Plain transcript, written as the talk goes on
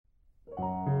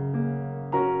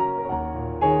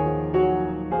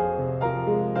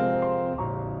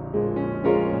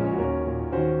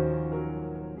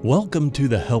Welcome to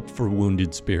the Help for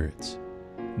Wounded Spirits.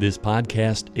 This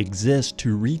podcast exists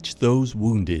to reach those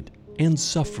wounded and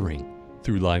suffering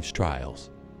through life's trials.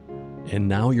 And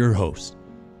now your hosts,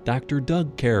 Dr.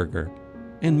 Doug Carragher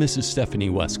and Mrs. Stephanie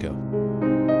Wesco.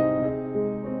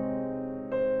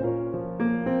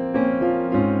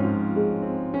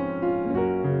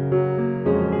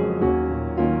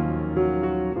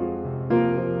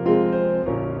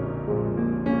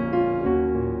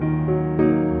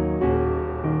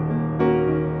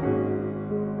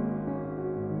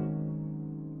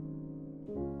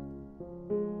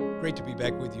 Great to be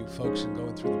back with you folks and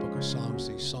going through the book of Psalms,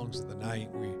 these songs of the night.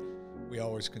 We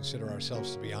always consider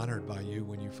ourselves to be honored by you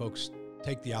when you folks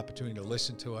take the opportunity to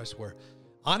listen to us, where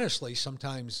honestly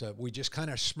sometimes we just kind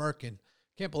of smirk and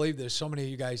can't believe there's so many of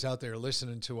you guys out there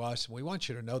listening to us. And we want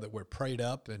you to know that we're prayed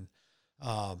up and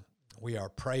we are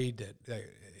prayed that,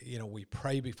 we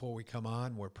pray before we come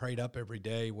on. We're prayed up every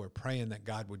day. We're praying that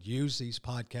God would use these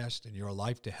podcasts in your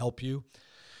life to help you.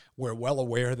 We're well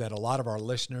aware that a lot of our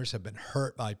listeners have been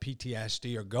hurt by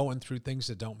PTSD or going through things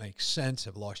that don't make sense,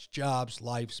 have lost jobs,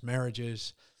 lives,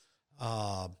 marriages,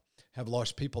 have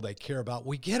lost people they care about.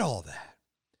 We get all that.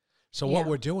 So what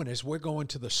we're doing is we're going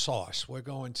to the source. We're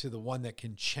going to the one that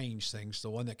can change things, the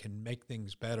one that can make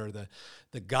things better,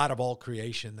 the God of all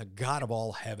creation, the God of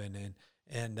all heaven.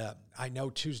 And I know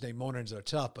Tuesday mornings are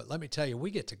tough, but let me tell you,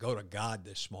 we get to go to God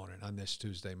this morning on this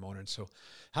Tuesday morning. So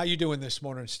how you doing this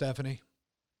morning, Stephanie?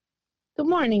 Good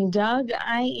morning, Doug.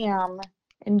 I am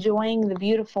enjoying the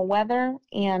beautiful weather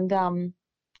and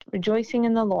rejoicing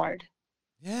in the Lord.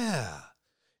 Yeah.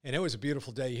 And it was a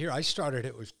beautiful day here.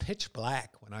 It was pitch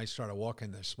black when I started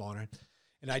walking this morning.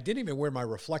 And I didn't even wear my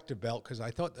reflective belt because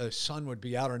I thought the sun would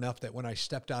be out enough that when I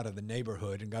stepped out of the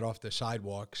neighborhood and got off the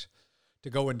sidewalks to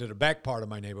go into the back part of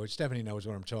my neighborhood, Stephanie knows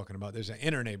what I'm talking about. There's an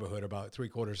inner neighborhood about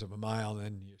 3/4 of a mile, and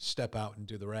then you step out and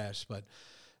do the rest. But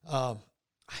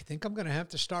I think I'm going to have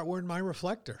to start wearing my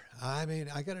reflector. I mean,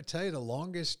 I got to tell you, the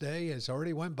longest day has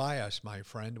already went by us, my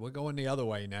friend. We're going the other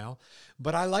way now.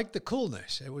 But I like the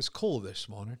coolness. It was cool this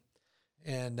morning.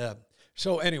 And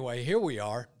so anyway, here we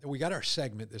are. We got our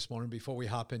segment this morning before we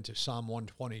hop into Psalm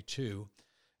 122.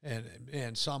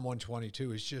 And Psalm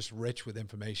 122 is just rich with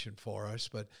information for us.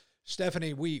 But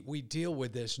Stephanie, we deal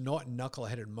with this not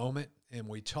knuckleheaded moment, and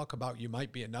we talk about you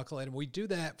might be a knucklehead. And we do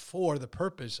that for the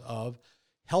purpose of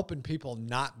helping people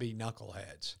not be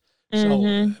knuckleheads.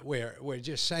 So we're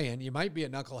just saying you might be a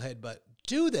knucklehead, but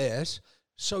do this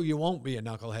so you won't be a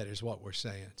knucklehead is what we're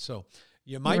saying. So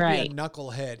you might be a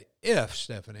knucklehead if,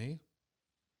 Stephanie.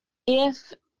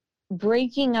 If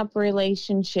breaking up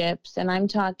relationships, and I'm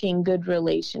talking good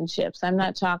relationships, I'm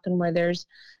not talking where there's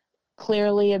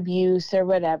clearly abuse or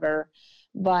whatever,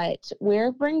 but where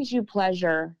it brings you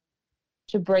pleasure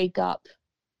to break up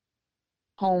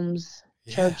homes,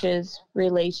 churches,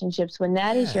 relationships, when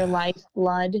that is your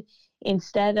lifeblood,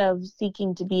 instead of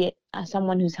seeking to be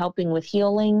someone who's helping with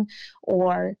healing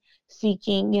or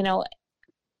seeking,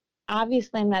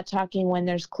 obviously I'm not talking when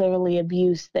there's clearly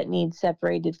abuse that needs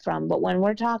separated from, but when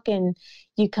we're talking,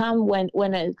 you come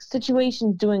when a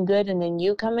situation's doing good and then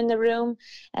you come in the room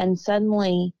and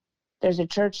suddenly there's a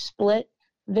church split,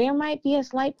 there might be a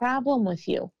slight problem with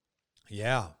you.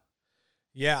 Yeah.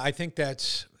 Yeah, I think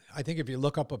if you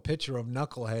look up a picture of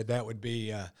knucklehead, that would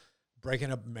be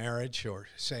breaking up marriage or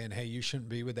saying, hey, you shouldn't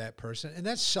be with that person. And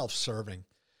that's self-serving.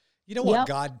 You know what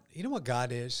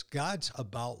God is? God's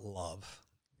about love.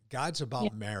 God's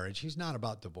about marriage. He's not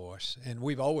about divorce. And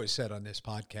we've always said on this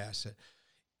podcast that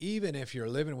even if you're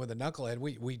living with a knucklehead,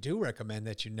 we do recommend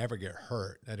that you never get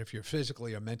hurt, that if you're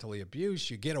physically or mentally abused,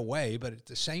 you get away. But at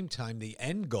the same time, the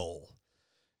end goal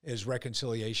is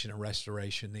reconciliation and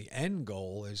restoration. The end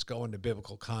goal is going to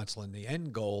biblical counseling. The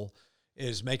end goal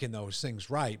is making those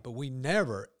things right. But we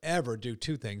never, ever do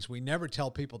two things. We never tell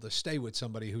people to stay with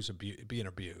somebody who's being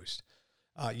abused.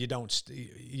 You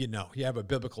have a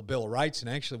biblical Bill of Rights, and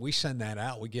actually we send that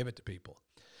out. We give it to people.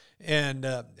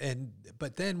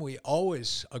 But then we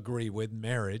always agree with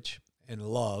marriage and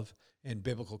love and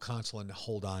biblical counseling to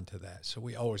hold on to that. So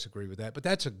we always agree with that. But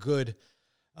that's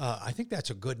I think that's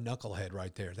a good knucklehead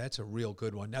right there. That's a real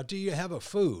good one. Now, do you have a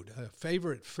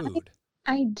favorite food?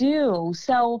 I do.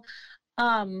 So,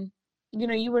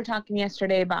 you were talking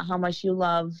yesterday about how much you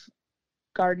love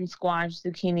garden squash,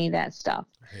 zucchini, that stuff.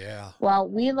 Yeah. Well,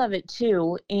 we love it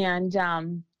too. And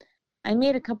I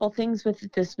made a couple things with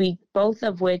it this week, both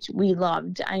of which we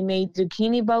loved. I made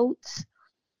zucchini boats.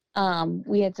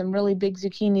 We had some really big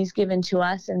zucchinis given to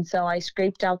us, and so I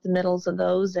scraped out the middles of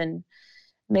those and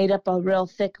made up a real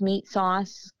thick meat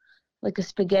sauce, like a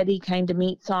spaghetti kind of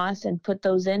meat sauce, and put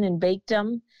those in and baked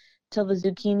them. till the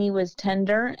zucchini was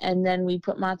tender, and then we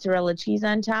put mozzarella cheese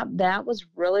on top. That was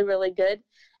really, really good.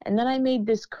 And then I made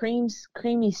this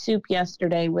creamy soup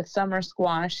yesterday with summer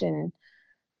squash and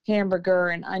hamburger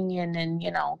and onion and,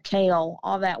 kale,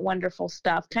 all that wonderful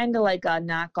stuff. Kind of like a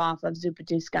knockoff of zuppa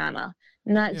toscana.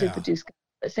 Not Yeah. zuppa toscana,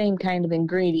 but same kind of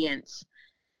ingredients.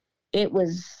 It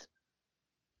was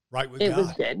Right with it God.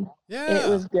 was good. Yeah. It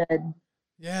was good.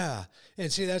 Yeah.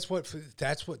 And see, that's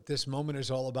what this moment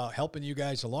is all about, helping you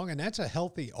guys along. And that's a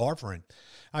healthy offering.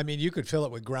 I mean, you could fill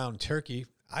it with ground turkey.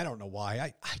 I don't know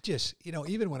why. I just,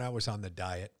 even when I was on the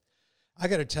diet, I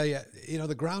got to tell you,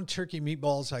 the ground turkey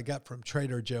meatballs I got from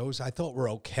Trader Joe's, I thought were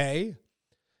okay.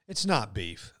 It's not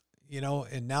beef,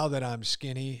 and now that I'm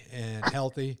skinny and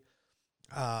healthy,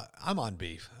 I'm on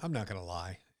beef. I'm not going to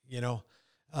lie,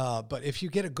 but if you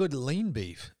get a good lean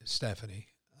beef, Stephanie,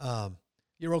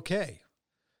 you're okay.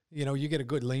 You get a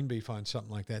good lean beef on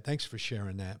something like that. Thanks for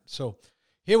sharing that. So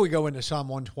here we go into Psalm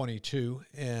 122.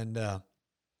 And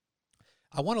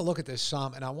I want to look at this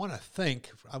Psalm, and I want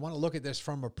to look at this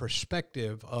from a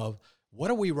perspective of, what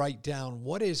do we write down?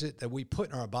 What is it that we put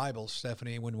in our Bible,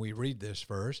 Stephanie, when we read this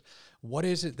verse? What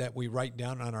is it that we write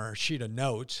down on our sheet of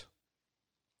notes?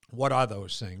 What are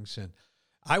those things? And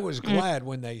I was glad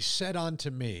when they said unto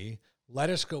me, let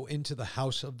us go into the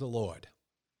house of the Lord.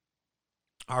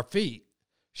 Our feet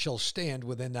shall stand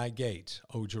within thy gates,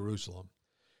 O Jerusalem.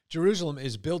 Jerusalem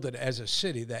is builded as a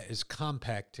city that is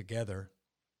compact together.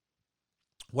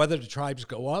 Whether the tribes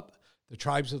go up, the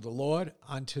tribes of the Lord,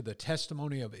 unto the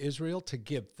testimony of Israel, to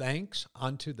give thanks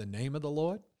unto the name of the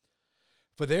Lord.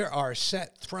 For there are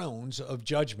set thrones of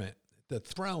judgment, the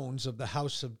thrones of the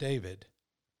house of David.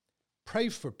 Pray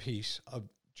for peace of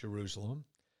Jerusalem.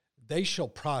 They shall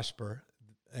prosper,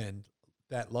 and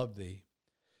that love thee.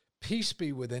 Peace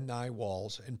be within thy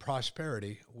walls, and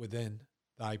prosperity within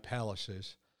thy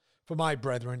palaces. For my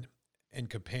brethren and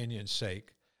companions'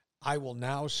 sake, I will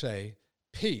now say,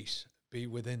 peace be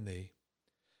within thee.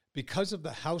 Because of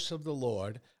the house of the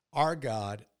Lord, our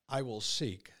God, I will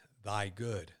seek thy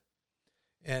good.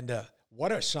 And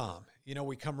what a psalm.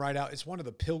 We come right out. It's one of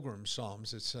the pilgrim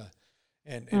psalms. It's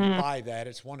and by that,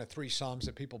 it's one of 3 psalms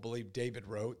that people believe David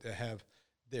wrote that have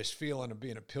this feeling of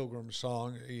being a pilgrim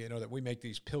song, that we make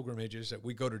these pilgrimages, that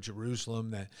we go to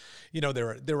Jerusalem, that,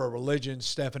 there are religions,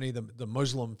 Stephanie, the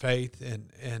Muslim faith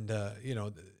and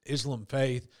the Islam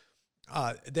faith.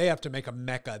 They have to make a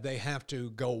Mecca. They have to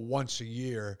go once a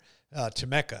year to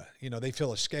Mecca. They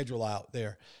fill a schedule out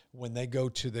there when they go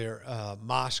to their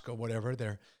mosque or whatever.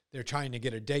 They're trying to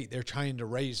get a date. They're trying to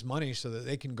raise money so that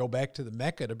they can go back to the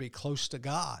Mecca to be close to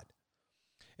God.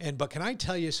 But can I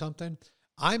tell you something?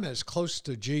 I'm as close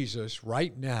to Jesus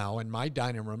right now in my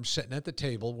dining room, sitting at the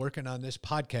table, working on this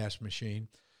podcast machine,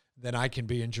 than I can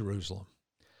be in Jerusalem.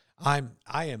 I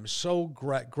am so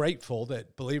grateful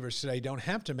that believers today don't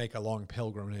have to make a long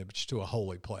pilgrimage to a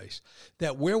holy place,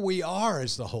 that where we are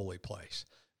is the holy place,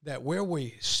 that where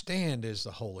we stand is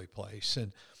the holy place.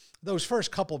 And those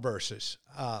first couple verses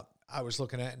I was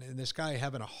looking at, and this guy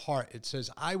having a heart, it says,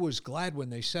 I was glad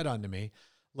when they said unto me,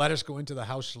 let us go into the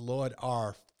house of the Lord.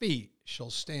 Our feet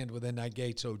shall stand within thy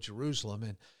gates, O Jerusalem.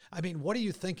 And I mean, what are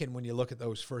you thinking when you look at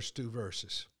those first 2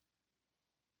 verses?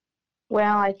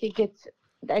 Well, I think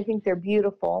they're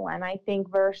beautiful. And I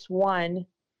think verse 1,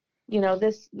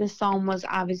 this psalm was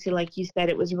obviously, like you said,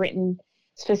 it was written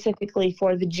specifically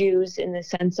for the Jews in the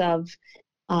sense of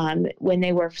when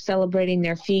they were celebrating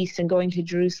their feasts and going to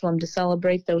Jerusalem to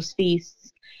celebrate those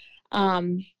feasts.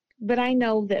 But I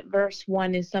know that verse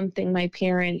 1 is something my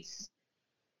parents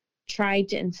tried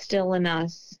to instill in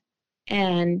us,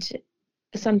 and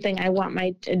something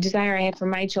a desire I have for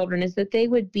my children is that they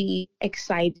would be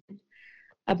excited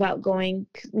about going.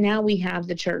 Now we have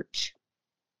the church,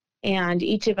 and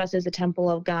each of us is a temple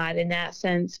of God in that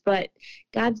sense, but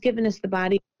God's given us the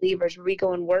body of believers where we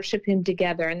go and worship him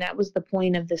together. And that was the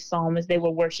point of this psalm, is they were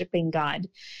worshiping God.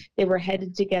 They were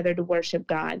headed together to worship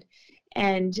God,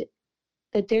 and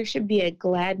that there should be a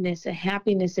gladness, a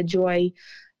happiness, a joy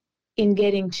in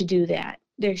getting to do that.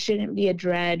 There shouldn't be a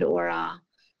dread or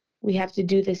we have to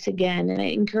do this again. And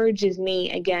it encourages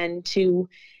me again to,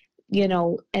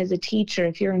 as a teacher,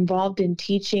 if you're involved in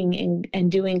teaching and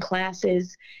doing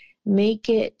classes, make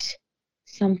it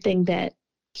something that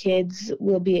kids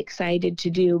will be excited to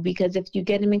do. Because if you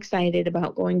get them excited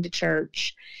about going to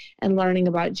church and learning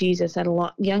about Jesus at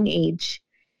a young age,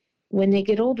 when they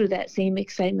get older, that same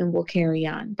excitement will carry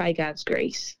on by God's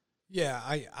grace. Yeah,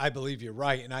 I believe you're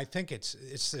right. And I think it's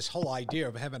this whole idea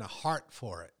of having a heart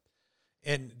for it.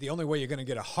 And the only way you're going to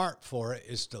get a heart for it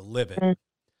is to live it.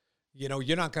 Mm-hmm.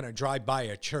 You're not going to drive by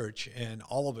a church and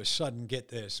all of a sudden get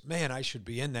this, man, I should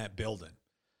be in that building.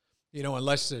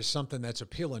 unless there's something that's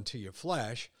appealing to your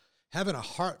flesh. Having a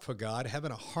heart for God,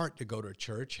 having a heart to go to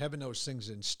church, having those things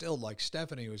instilled like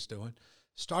Stephanie was doing,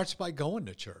 starts by going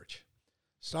to church,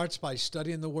 starts by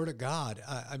studying the Word of God.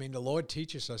 I mean, the Lord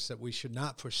teaches us that we should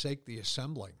not forsake the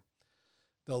assembling.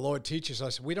 The Lord teaches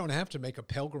us we don't have to make a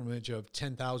pilgrimage of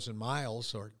 10,000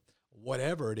 miles or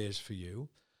whatever it is for you.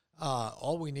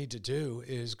 All we need to do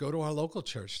is go to our local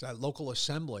church, that local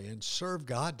assembly, and serve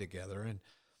God together. And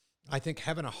I think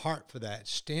having a heart for that,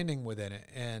 standing within it,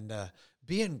 and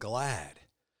being glad.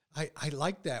 I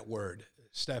like that word,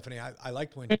 Stephanie. I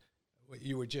liked when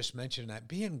you were just mentioning that,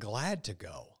 being glad to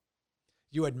go.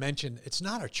 You had mentioned it's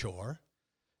not a chore.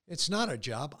 It's not a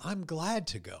job. I'm glad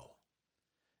to go.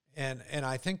 And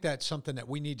I think that's something that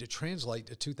we need to translate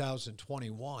to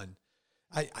 2021.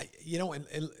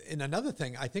 And another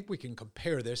thing, I think we can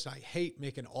compare this. I hate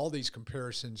making all these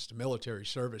comparisons to military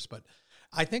service, but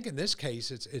I think in this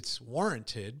case, it's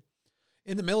warranted.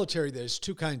 In the military, there's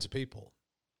two kinds of people.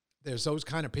 There's those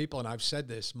kind of people, and I've said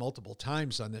this multiple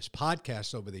times on this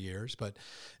podcast over the years, but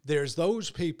there's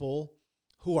those people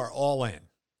who are all in.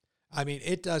 I mean,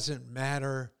 it doesn't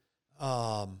matter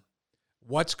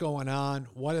what's going on,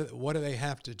 what do they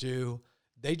have to do.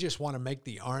 They just want to make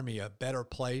the Army a better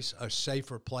place, a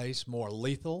safer place, more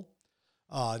lethal.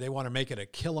 They want to make it a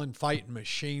killing, fighting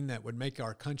machine that would make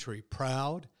our country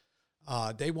proud.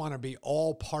 They want to be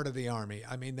all part of the Army.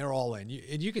 I mean, they're all in.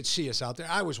 And you could see us out there.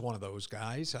 I was one of those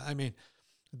guys. I mean,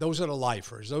 those are the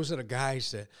lifers. Those are the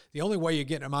guys that the only way you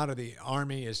get them out of the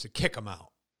Army is to kick them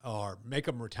out or make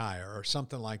them retire or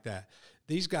something like that.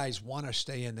 These guys want to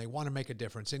stay in. They want to make a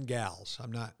difference. In gals,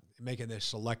 I'm not making this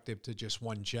selective to just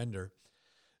one gender.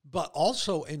 But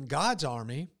also in God's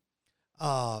Army,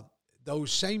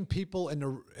 those same people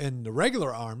in the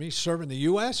regular Army serving the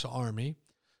U.S. Army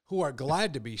who are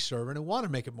glad to be serving and want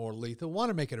to make it more lethal, want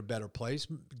to make it a better place,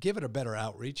 give it a better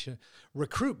outreach,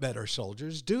 recruit better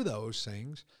soldiers, do those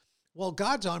things. Well,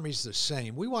 God's Army is the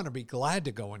same. We want to be glad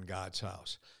to go in God's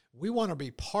house. We want to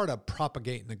be part of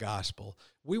propagating the gospel.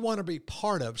 We want to be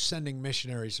part of sending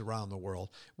missionaries around the world.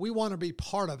 We want to be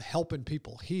part of helping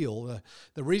people heal.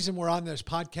 The reason we're on this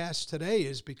podcast today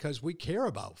is because we care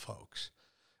about folks.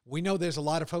 We know there's a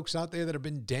lot of folks out there that have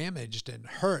been damaged and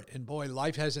hurt, and boy,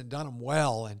 life hasn't done them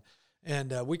well.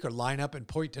 And we could line up and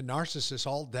point to narcissists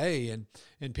all day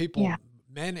and people,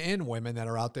 men and women that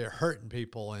are out there hurting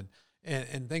people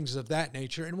and things of that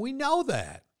nature. And we know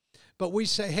that. But we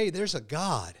say, hey, there's a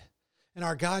God, and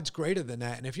our God's greater than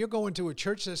that. And if you're going to a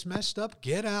church that's messed up,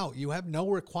 get out. You have no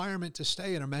requirement to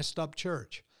stay in a messed up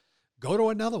church. Go to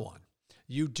another one.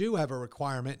 You do have a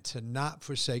requirement to not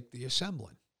forsake the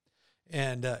assembling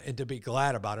and to be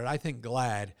glad about it. I think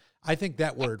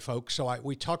that word, folks. So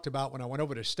we talked about, when I went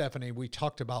over to Stephanie, we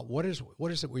talked about what is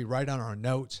it we write on our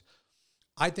notes.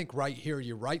 I think right here,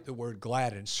 you write the word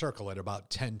glad and circle it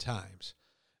about 10 times.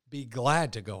 Be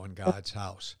glad to go in God's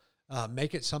house.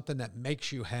 Make it something that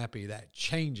makes you happy, that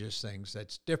changes things,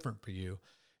 that's different for you.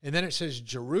 And then it says,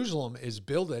 Jerusalem is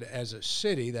builded as a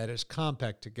city that is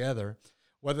compact together,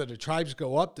 whether the tribes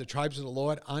go up, the tribes of the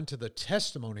Lord, unto the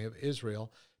testimony of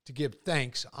Israel, to give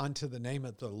thanks unto the name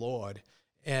of the Lord.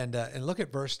 And look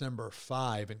at verse number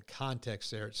 5 in context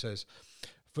there. It says,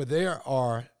 for there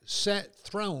are set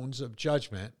thrones of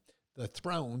judgment, the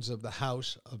thrones of the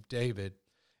house of David.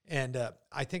 And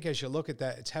I think as you look at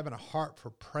that, it's having a heart for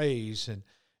praise.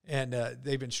 And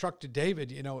they've instructed David,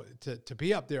 to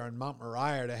be up there on Mount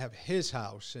Moriah, to have his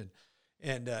house.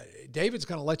 And David's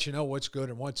going to let you know what's good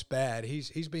and what's bad.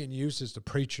 He's being used as the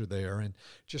preacher there. And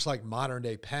just like modern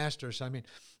day pastors, I mean,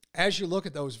 as you look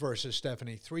at those verses,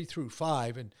 Stephanie, 3 through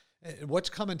 5, and what's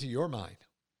coming to your mind?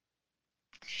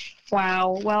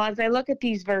 Wow. Well, as I look at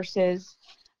these verses,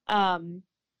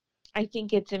 I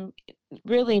think it's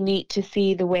really neat to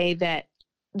see the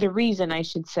reason, I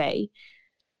should say,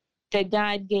 that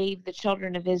God gave the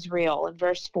children of Israel in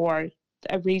verse 4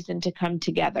 a reason to come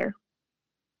together.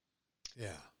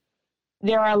 Yeah.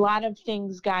 There are a lot of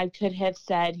things God could have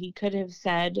said. He could have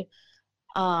said,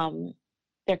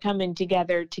 they're coming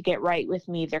together to get right with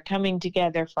me. They're coming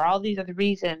together for all these other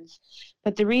reasons.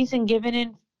 But the reason given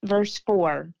in verse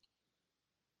 4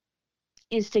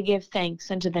 is to give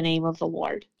thanks unto the name of the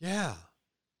Lord. Yeah.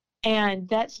 And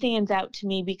that stands out to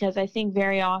me because I think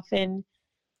very often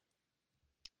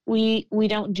we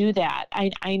don't do that.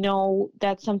 I know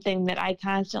that's something that I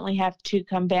constantly have to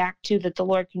come back to, that the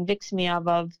Lord convicts me of.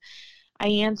 I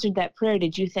answered that prayer.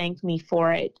 Did you thank me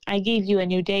for it? I gave you a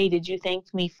new day. Did you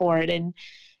thank me for it? And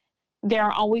there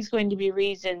are always going to be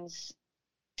reasons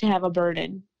to have a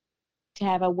burden, to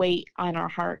have a weight on our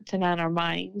hearts and on our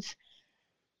minds.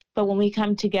 But when we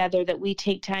come together, that we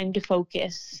take time to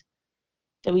focus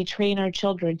that we train our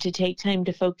children to take time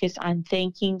to focus on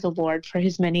thanking the Lord for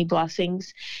his many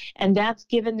blessings. And that's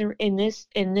given in this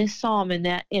psalm,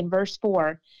 in verse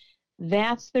 4.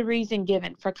 That's the reason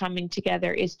given for coming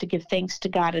together, is to give thanks to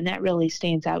God. And that really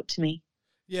stands out to me.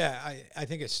 Yeah, I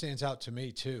think it stands out to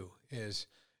me too, is,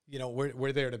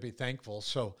 we're there to be thankful.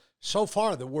 So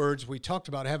far the words, we talked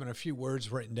about having a few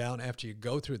words written down after you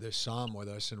go through this psalm with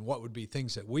us, and what would be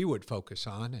things that we would focus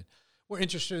on. And we're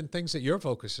interested in things that you're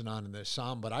focusing on in this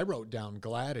psalm, but I wrote down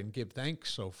glad and give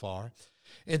thanks so far.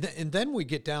 And then we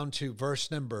get down to verse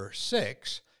number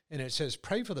 6, and it says,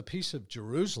 pray for the peace of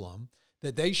Jerusalem,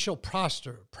 that they shall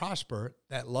prosper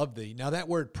that love thee. Now that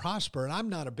word prosper, and I'm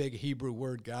not a big Hebrew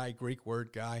word guy, Greek word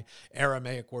guy,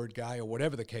 Aramaic word guy, or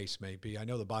whatever the case may be. I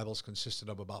know the Bible's consisted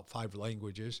of about 5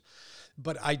 languages,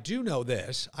 but I do know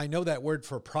this. I know that word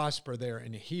for prosper there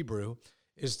in Hebrew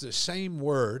is the same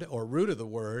word or root of the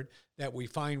word that we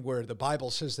find where the Bible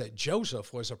says that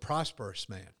Joseph was a prosperous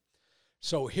man.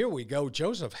 So here we go.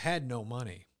 Joseph had no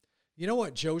money. You know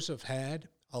what Joseph had?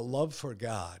 A love for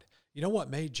God. You know what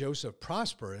made Joseph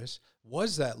prosperous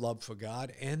was that love for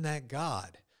God and that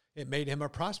God. It made him a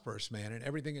prosperous man, and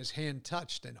everything his hand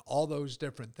touched and all those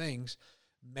different things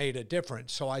made a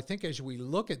difference. So I think as we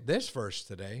look at this verse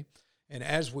today, and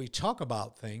as we talk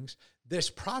about things, this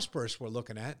prosperous we're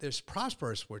looking at, this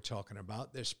prosperous we're talking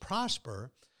about, this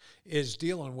prosper is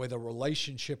dealing with a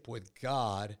relationship with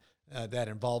God that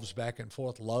involves back and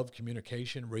forth love,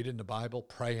 communication, reading the Bible,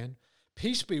 praying.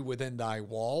 Peace be within thy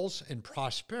walls, and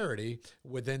prosperity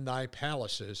within thy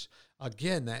palaces.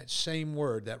 Again, that same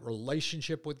word, that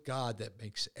relationship with God that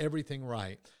makes everything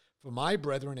right. For my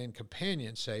brethren and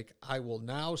companions' sake, I will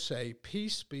now say,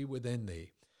 peace be within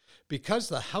thee. Because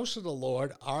the house of the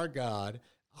Lord, our God,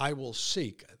 I will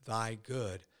seek thy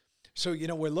good. So,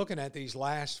 we're looking at these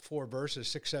last 4 verses,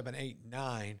 6, 7, 8,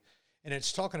 9, and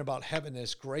it's talking about having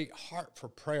this great heart for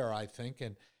prayer, I think,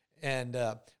 and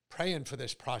praying for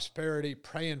this prosperity,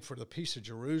 praying for the peace of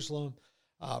Jerusalem,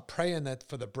 praying that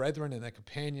for the brethren and the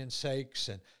companions' sakes,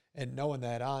 and knowing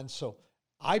that on. So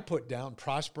I put down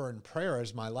prosper and prayer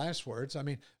as my last words. I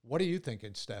mean, what are you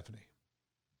thinking, Stephanie?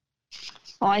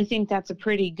 Well, I think that's a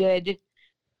pretty good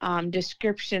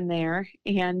description there.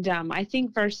 And I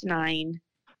think verse 9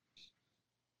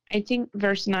 and,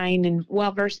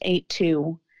 verse 8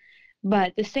 too.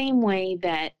 But the same way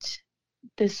that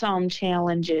the psalm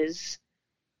challenges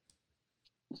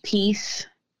peace,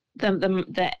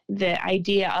 the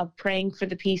idea of praying for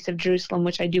the peace of Jerusalem,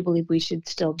 which I do believe we should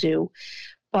still do,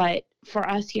 but for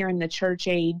us here in the church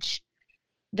age,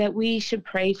 that we should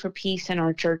pray for peace in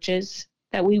our churches,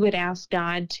 that we would ask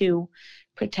God to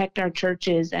protect our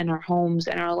churches and our homes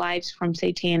and our lives from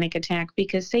satanic attack,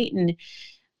 because Satan,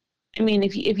 I mean,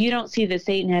 if you don't see that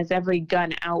Satan has every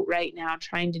gun out right now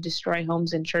trying to destroy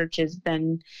homes and churches,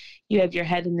 then you have your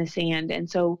head in the sand. And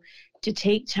so to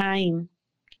take time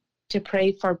to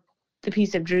pray for the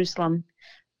peace of Jerusalem,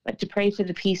 but to pray for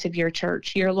the peace of your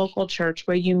church, your local church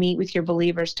where you meet with your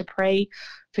believers, to pray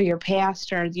for your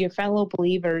pastor, your fellow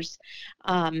believers.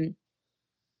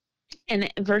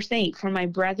 And verse 8, for my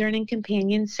brethren and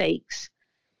companions' sakes,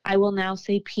 I will now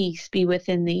say peace be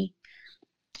within thee.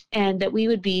 And that we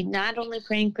would be not only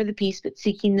praying for the peace, but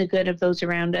seeking the good of those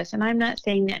around us. And I'm not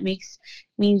saying that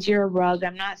means you're a rug.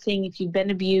 I'm not saying if you've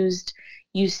been abused,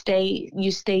 you stay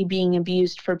being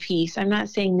abused for peace. I'm not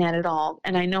saying that at all.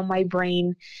 And I know my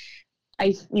brain, our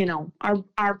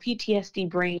PTSD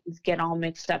brains get all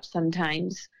mixed up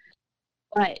sometimes.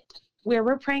 But where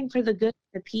we're praying for the good,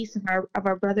 the peace of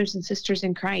our brothers and sisters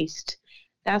in Christ,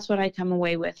 that's what I come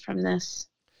away with from this.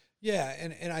 Yeah,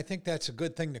 and I think that's a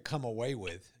good thing to come away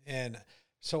with. And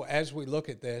so as we look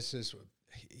at this,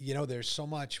 there's so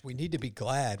much, we need to be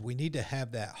glad. We need to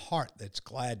have that heart that's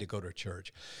glad to go to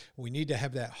church. We need to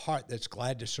have that heart that's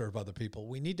glad to serve other people.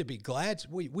 We need to be glad.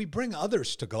 We bring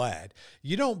others to glad.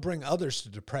 You don't bring others to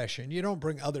depression. You don't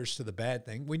bring others to the bad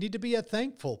thing. We need to be a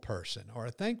thankful person or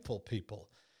a thankful people.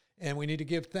 And we need to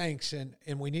give thanks,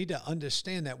 and we need to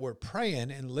understand that we're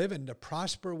praying and living to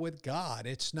prosper with God.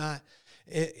 It's not,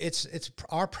 it's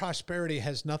our prosperity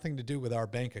has nothing to do with our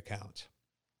bank accounts,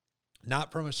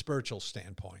 not from a spiritual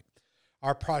standpoint.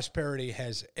 Our prosperity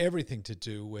has everything to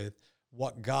do with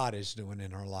what God is doing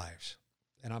in our lives.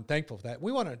 And I'm thankful for that.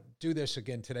 We want to do this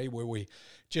again today where we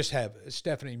just have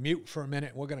Stephanie mute for a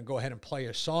minute. We're going to go ahead and play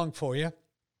a song for you.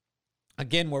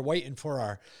 Again, we're waiting for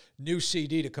our new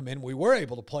CD to come in. We were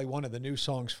able to play one of the new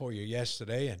songs for you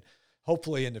yesterday, and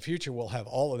hopefully in the future we'll have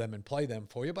all of them and play them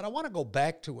for you. But I want to go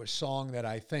back to a song that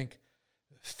I think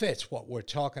fits what we're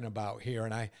talking about here,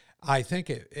 and I think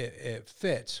it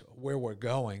fits where we're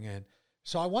going. And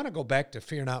So I want to go back to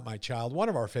Fear Not My Child, one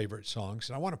of our favorite songs,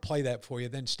 and I want to play that for you.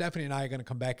 Then Stephanie and I are going to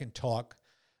come back and talk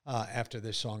after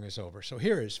this song is over. So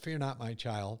here is Fear Not My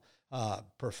Child,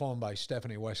 performed by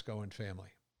Stephanie Wesco and family.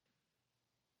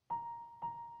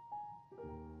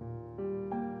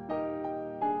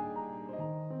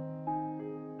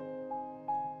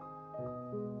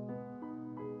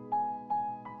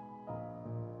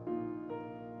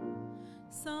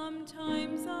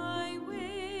 Sometimes I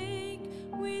wake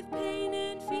with pain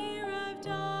and fear of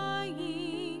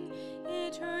dying.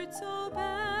 It hurts so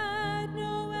bad,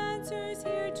 no answers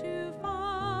here to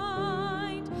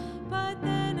find. But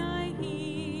then I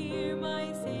hear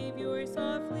my Savior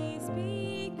softly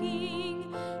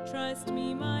speaking. Trust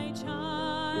me, my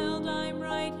child, I'm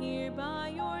right here by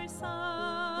your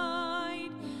side.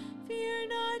 Fear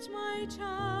not, my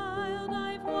child,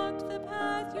 I've walked the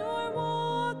path you're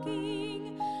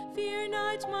walking. Fear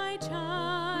not, my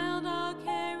child, I'll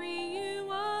carry you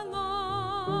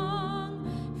along.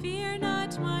 Fear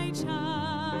not, my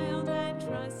child, and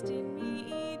trust in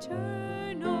me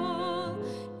eternal.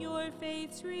 Your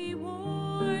faith's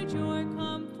reward, your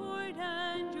comfort,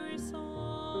 and your song.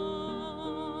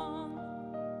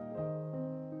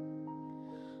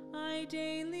 I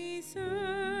daily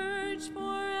search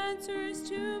for answers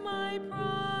to my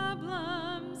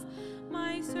problems.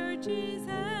 My search is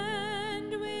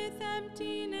end with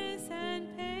emptiness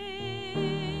and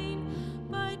pain,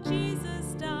 but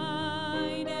Jesus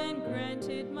died and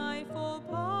granted my full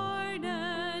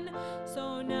pardon.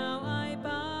 So now I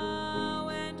bow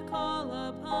and call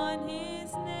upon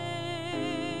his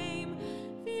name.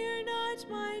 Fear not,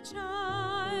 my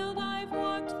child, I've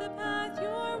walked the path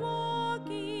you're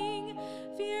walking.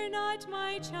 Fear not,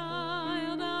 my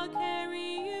child, I'll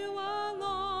carry you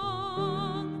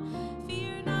along.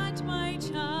 Fear not, my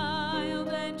child,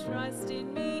 and trust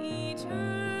in me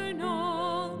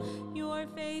eternal. Your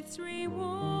faith's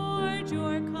reward,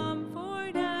 your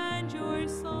comfort, and your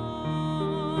song.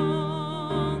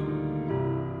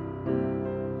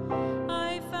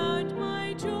 I found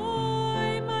my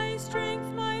joy, my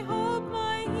strength, my hope,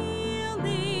 my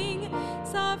healing,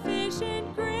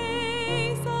 sufficient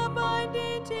grace,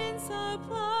 abundant in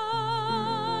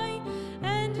supply.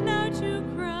 And now to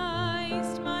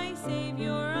Christ, my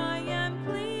Savior, I am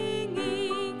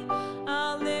clinging.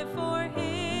 I'll live for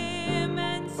him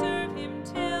and serve him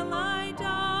till I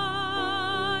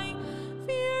die.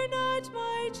 Fear not,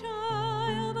 my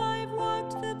child, I've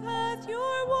walked the path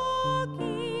you're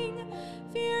walking.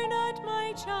 Fear not,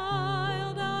 my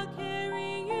child, I'll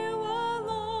carry you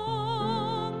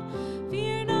along.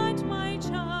 Fear not, my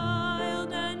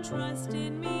child, and trust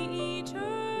in me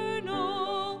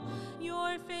eternal.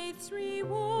 Your faith's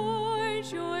reward,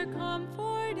 your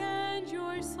comfort, and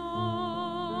your song.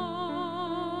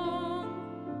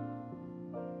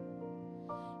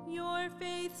 Your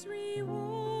faith's reward,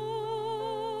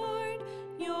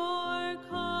 your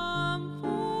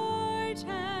comfort,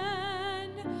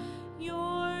 and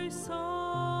your song.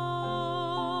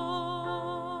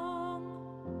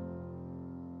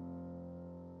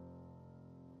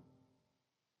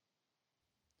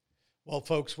 Well,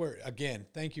 folks,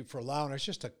 thank you for allowing us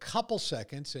just a couple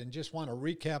seconds and just want to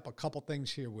recap a couple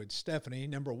things here with Stephanie.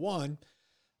 Number one,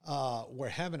 we're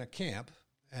having a camp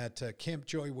at Camp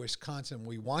Joy, Wisconsin.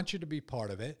 We want you to be part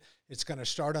of it. It's going to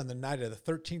start on the night of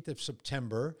the 13th of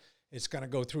September. It's going to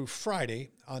go through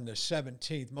Friday on the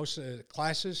 17th. Most of the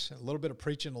classes, a little bit of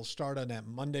preaching will start on that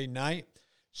Monday night.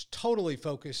 It's totally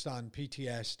focused on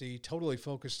PTSD, totally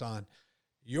focused on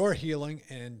your healing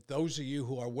and those of you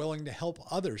who are willing to help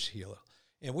others heal.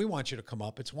 And we want you to come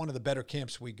up. It's one of the better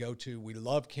camps we go to. We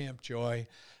love Camp Joy.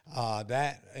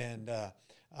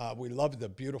 We love the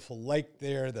beautiful lake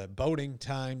there, the boating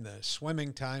time, the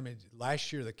swimming time.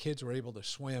 Last year, the kids were able to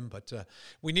swim, but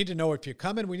we need to know if you're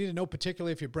coming. We need to know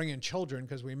particularly if you're bringing children,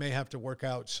 because we may have to work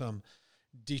out some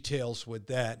details with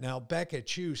that. Now, back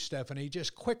at you, Stephanie,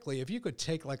 just quickly, if you could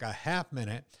take like a half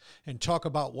minute and talk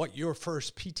about what your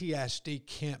first PTSD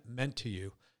camp meant to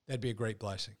you, that'd be a great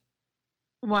blessing.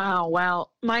 Wow.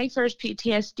 Well, my first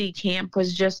PTSD camp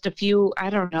was just a few,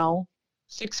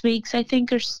 6 weeks, I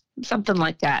think, or something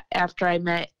like that, after I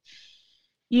met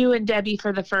you and Debbie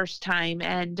for the first time.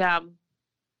 And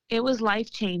it was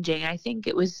life-changing. I think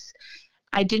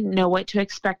I didn't know what to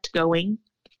expect going.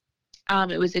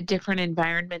 It was a different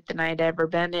environment than I had ever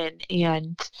been in.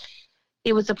 And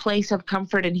it was a place of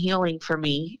comfort and healing for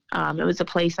me. It was a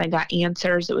place I got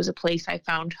answers. It was a place I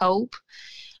found hope.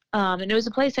 And it was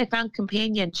a place I found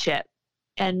companionship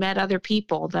and met other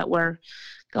people that were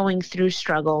going through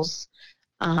struggles.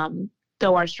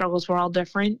 Though our struggles were all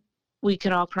different, we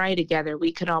could all cry together.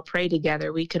 We could all pray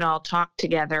together. We could all talk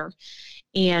together.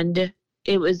 And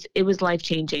it was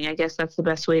life-changing. I guess that's the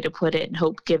best way to put it, and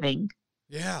hope-giving.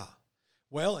 Yeah.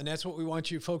 Well, and that's what we want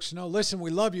you folks to know. Listen,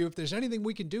 we love you. If there's anything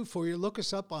we can do for you, look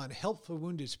us up on Help for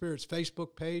Wounded Spirits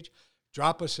Facebook page.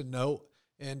 Drop us a note,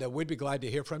 and we'd be glad to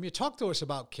hear from you. Talk to us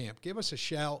about camp. Give us a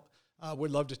shout.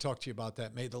 We'd love to talk to you about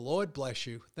that. May the Lord bless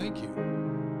you. Thank you.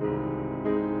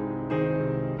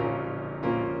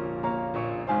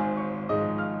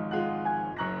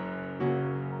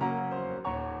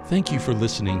 Thank you for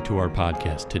listening to our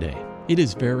podcast today. It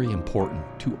is very important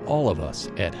to all of us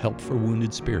at Help for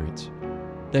Wounded Spirits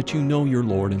that you know your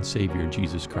Lord and Savior,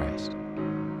 Jesus Christ.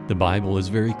 The Bible is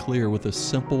very clear with a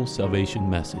simple salvation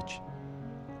message.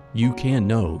 You can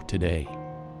know today.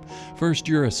 First,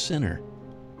 you're a sinner,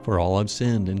 for all have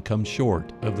sinned and come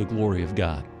short of the glory of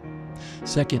God.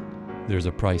 Second, there's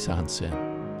a price on sin,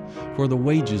 for the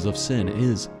wages of sin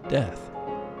is death.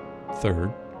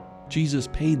 Third, Jesus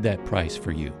paid that price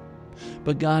for you.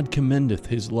 But God commendeth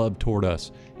his love toward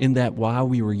us, in that while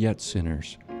we were yet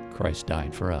sinners, Christ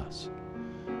died for us.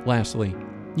 Lastly,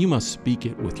 you must speak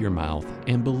it with your mouth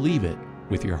and believe it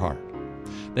with your heart,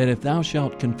 that if thou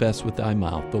shalt confess with thy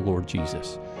mouth the Lord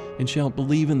Jesus, and shalt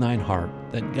believe in thine heart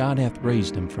that God hath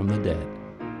raised him from the dead,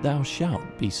 thou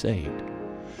shalt be saved.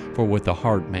 For with the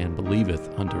heart man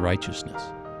believeth unto righteousness,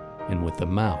 and with the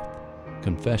mouth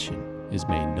confession is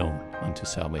made known unto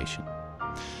salvation.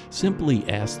 Simply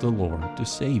ask the Lord to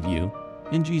save you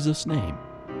in Jesus' name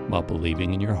while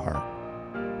believing in your heart,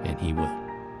 and he will.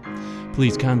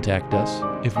 Please contact us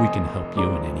if we can help you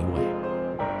in any way.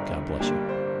 God bless you.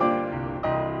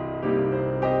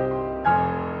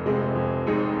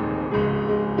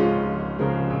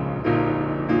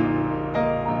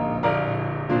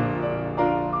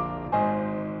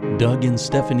 Doug and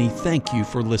Stephanie, thank you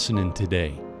for listening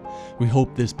today. We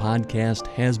hope this podcast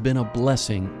has been a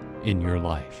blessing in your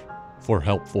life. For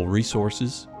helpful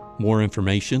resources, more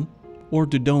information, or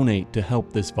to donate to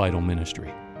help this vital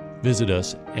ministry, visit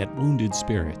us at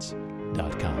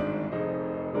woundedspirits.com.